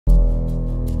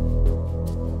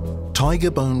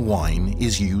Tiger bone wine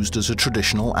is used as a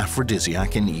traditional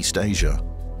aphrodisiac in East Asia.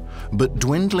 But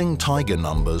dwindling tiger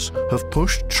numbers have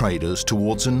pushed traders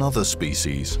towards another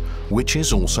species, which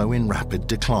is also in rapid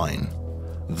decline: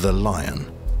 the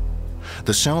lion.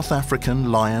 The South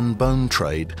African lion bone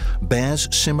trade bears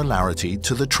similarity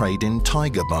to the trade in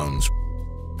tiger bones.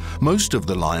 Most of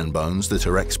the lion bones that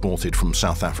are exported from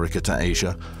South Africa to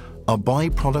Asia are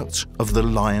byproducts of the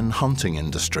lion hunting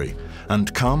industry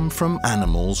and come from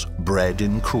animals bred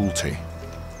in cruelty.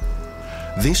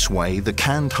 This way, the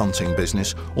canned hunting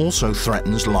business also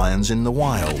threatens lions in the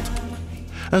wild.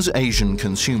 As Asian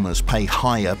consumers pay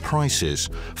higher prices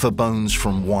for bones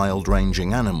from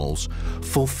wild-ranging animals,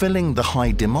 fulfilling the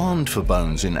high demand for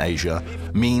bones in Asia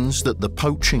means that the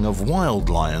poaching of wild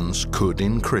lions could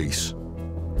increase.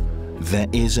 There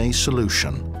is a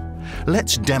solution.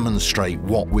 Let's demonstrate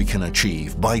what we can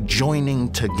achieve by joining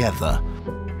together.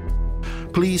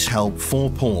 Please help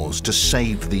PAWS to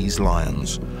save these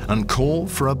lions and call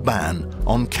for a ban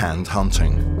on canned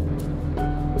hunting.